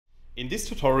In this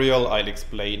tutorial, I'll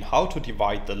explain how to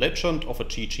divide the legend of a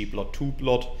ggplot2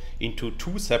 plot into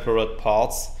two separate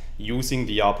parts using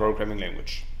the R programming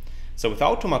language. So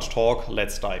without too much talk,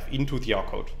 let's dive into the R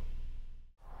code.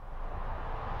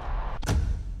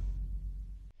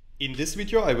 In this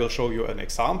video, I will show you an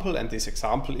example, and this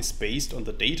example is based on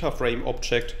the data.frame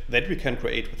object that we can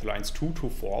create with lines 2 to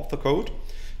 4 of the code.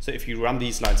 So if you run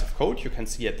these lines of code, you can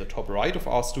see at the top right of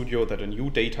RStudio that a new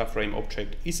data.frame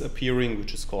object is appearing,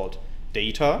 which is called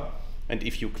data. And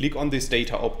if you click on this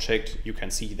data object, you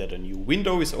can see that a new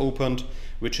window is opened,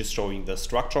 which is showing the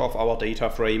structure of our data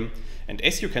frame. And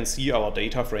as you can see, our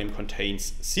data frame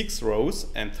contains 6 rows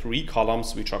and 3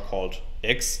 columns, which are called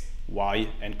X, Y,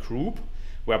 and group,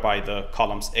 whereby the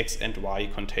columns X and Y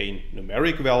contain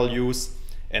numeric values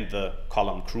and the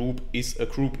column group is a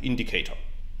group indicator.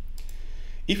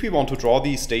 If we want to draw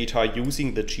these data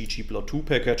using the ggplot2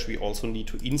 package, we also need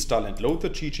to install and load the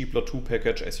ggplot2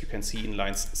 package, as you can see in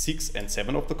lines 6 and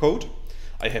 7 of the code.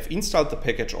 I have installed the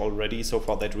package already, so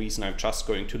for that reason I'm just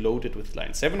going to load it with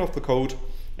line 7 of the code.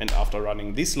 And after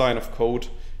running this line of code,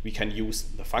 we can use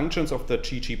the functions of the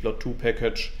ggplot2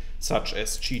 package, such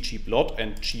as ggplot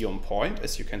and gonPoint,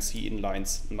 as you can see in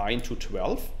lines 9 to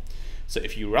 12. So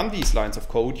if you run these lines of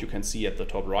code, you can see at the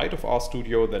top right of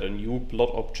RStudio that a new plot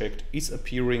object is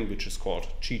appearing, which is called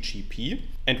ggp.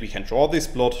 And we can draw this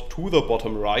plot to the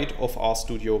bottom right of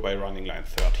RStudio by running line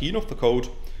 13 of the code.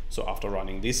 So after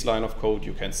running this line of code,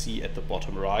 you can see at the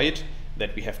bottom right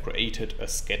that we have created a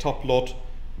scatter plot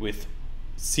with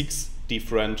 6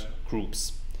 different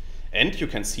groups. And you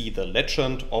can see the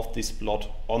legend of this plot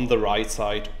on the right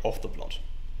side of the plot.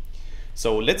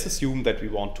 So let's assume that we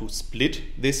want to split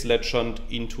this legend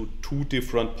into 2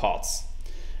 different parts.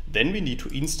 Then we need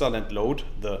to install and load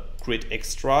the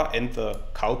gridExtra and the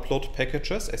cowplot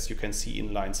packages, as you can see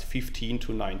in lines 15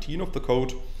 to 19 of the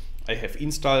code. I have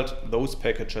installed those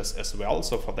packages as well,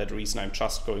 so for that reason I'm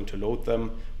just going to load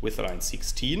them with line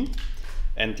 16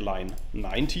 and line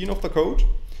 19 of the code.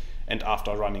 And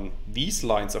after running these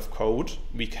lines of code,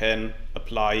 we can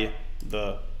apply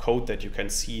the code that you can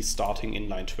see starting in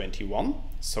line 21.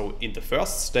 So in the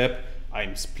first step,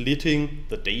 I'm splitting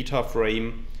the data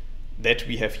frame that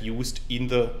we have used in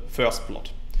the first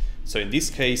plot. So in this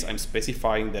case, I'm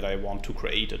specifying that I want to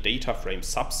create a data frame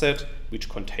subset which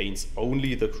contains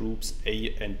only the groups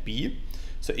A and B.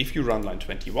 So if you run line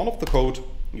 21 of the code,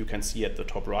 you can see at the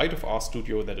top right of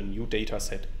RStudio that a new data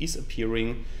set is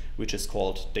appearing, which is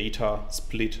called data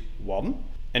split 1.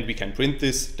 And we can print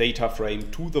this data frame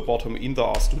to the bottom in the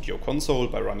RStudio console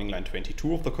by running line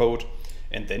 22 of the code.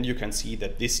 And then you can see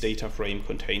that this data frame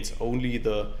contains only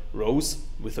the rows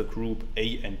with a group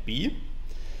A and B.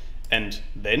 And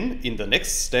then in the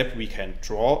next step, we can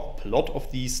draw a plot of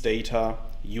these data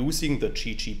using the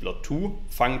ggplot2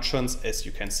 functions, as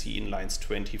you can see in lines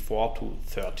 24 to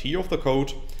 30 of the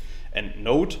code. And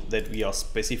note that we are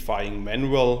specifying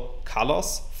manual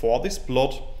colors for this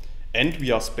plot, and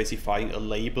we are specifying a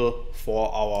label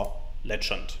for our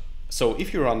legend. So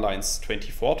if you run lines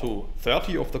 24 to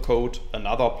 30 of the code,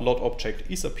 another plot object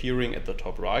is appearing at the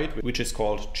top right, which is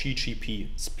called ggp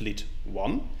split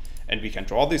 1. And we can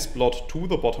draw this plot to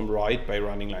the bottom right by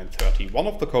running line 31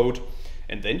 of the code.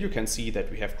 And then you can see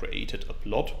that we have created a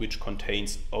plot which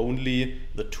contains only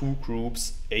the 2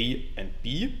 groups A and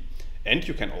B. And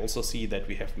you can also see that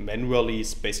we have manually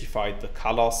specified the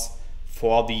colors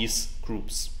for these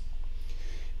groups.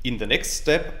 In the next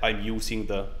step, I'm using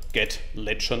the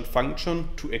getLegend function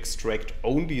to extract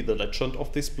only the legend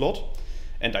of this plot.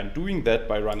 And I'm doing that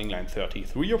by running line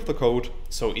 33 of the code.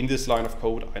 So in this line of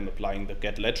code, I'm applying the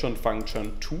getLegend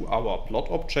function to our plot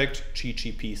object,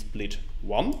 ggp split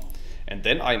 1. And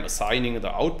then I'm assigning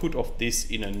the output of this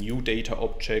in a new data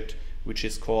object, which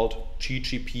is called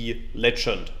ggp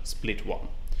legend split 1.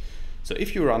 So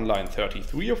if you run line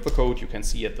 33 of the code, you can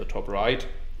see at the top right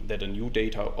that a new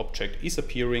data object is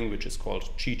appearing, which is called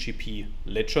ggp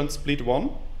legend split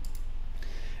 1.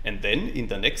 And then in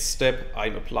the next step,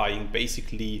 I'm applying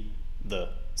basically the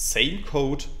same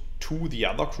code to the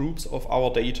other groups of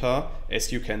our data,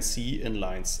 as you can see in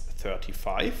lines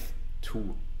 35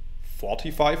 to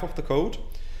 45 of the code.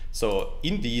 So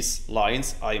in these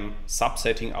lines, I'm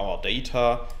subsetting our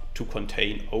data to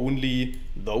contain only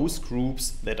those groups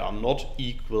that are not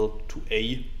equal to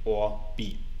A or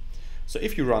B. So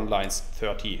if you run lines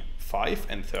 35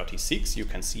 and 36, you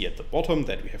can see at the bottom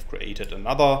that we have created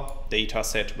another data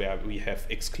set where we have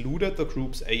excluded the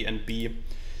groups A and B.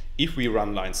 If we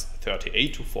run lines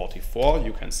 38 to 44,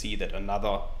 you can see that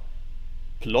another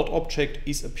plot object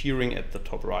is appearing at the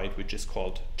top right, which is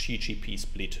called ggp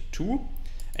split 2.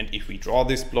 And if we draw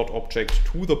this plot object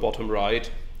to the bottom right,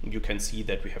 you can see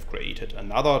that we have created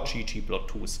another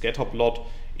ggplot2 scatter plot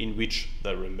in which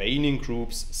the remaining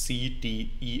groups C,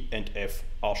 D, E and F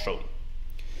are shown.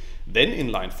 Then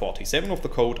in line 47 of the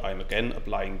code, I'm again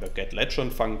applying the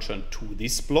getLegend function to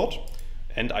this plot,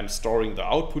 and I'm storing the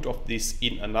output of this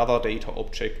in another data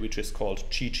object which is called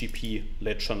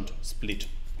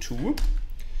ggplegend_split2.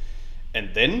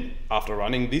 And then after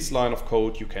running this line of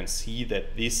code, you can see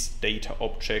that this data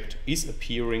object is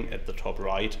appearing at the top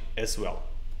right as well.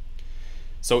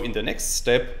 So in the next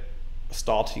step,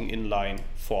 starting in line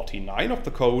 49 of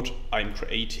the code, I'm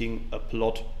creating a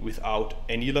plot without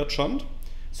any legend.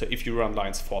 So if you run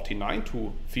lines 49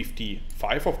 to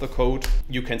 55 of the code,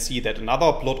 you can see that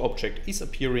another plot object is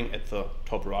appearing at the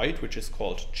top right, which is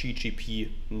called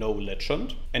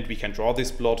ggp_no_legend. And we can draw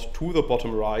this plot to the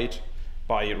bottom right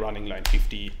by running line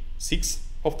 56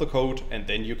 of the code. And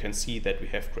then you can see that we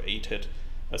have created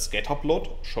a scatter plot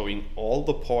showing all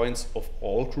the points of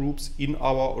all groups in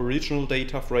our original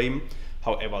data frame.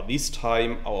 However, this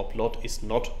time our plot is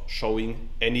not showing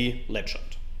any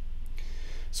legend.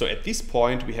 So at this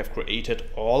point we have created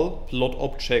all plot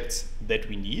objects that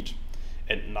we need,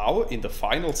 and now in the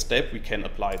final step we can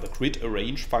apply the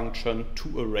gridArrange function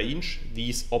to arrange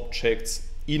these objects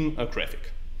in a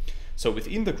graphic. So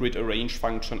within the gridArrange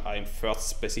function I'm first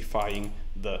specifying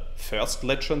the first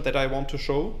legend that I want to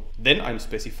show, then I'm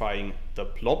specifying the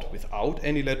plot without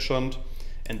any legend,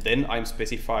 and then I'm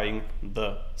specifying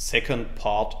the second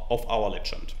part of our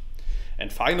legend.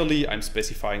 And finally, I'm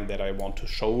specifying that I want to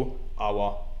show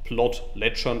our plot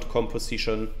legend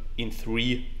composition in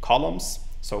 3 columns.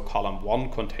 So column 1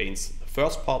 contains the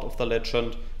first part of the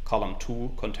legend, column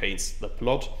 2 contains the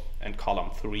plot, and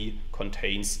column 3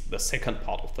 contains the second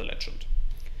part of the legend.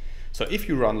 So if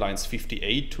you run lines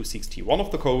 58 to 61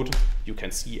 of the code, you can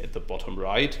see at the bottom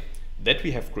right that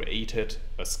we have created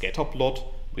a scatter plot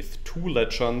with 2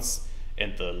 legends,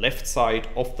 and the left side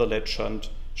of the legend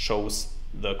shows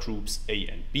the groups A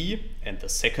and B, and the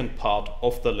second part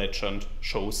of the legend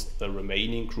shows the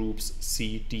remaining groups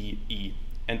C, D, E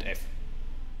and F.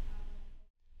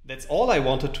 That's all I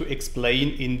wanted to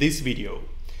explain in this video.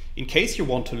 In case you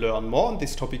want to learn more on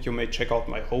this topic, you may check out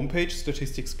my homepage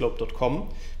statisticsglobe.com,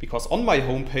 because on my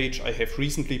homepage I have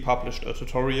recently published a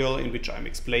tutorial in which I'm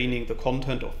explaining the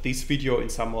content of this video in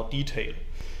some more detail.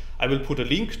 I will put a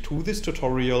link to this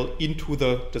tutorial into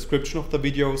the description of the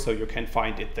video so you can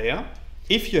find it there.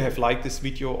 If you have liked this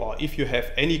video or if you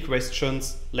have any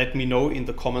questions, let me know in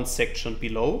the comments section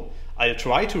below. I'll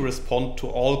try to respond to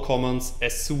all comments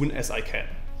as soon as I can.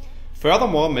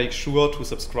 Furthermore, make sure to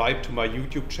subscribe to my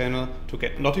YouTube channel to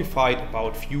get notified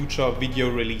about future video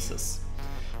releases.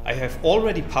 I have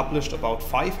already published about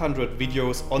 500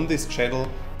 videos on this channel,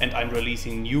 and I'm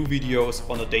releasing new videos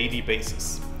on a daily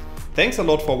basis. Thanks a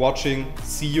lot for watching.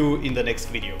 See you in the next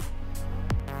video.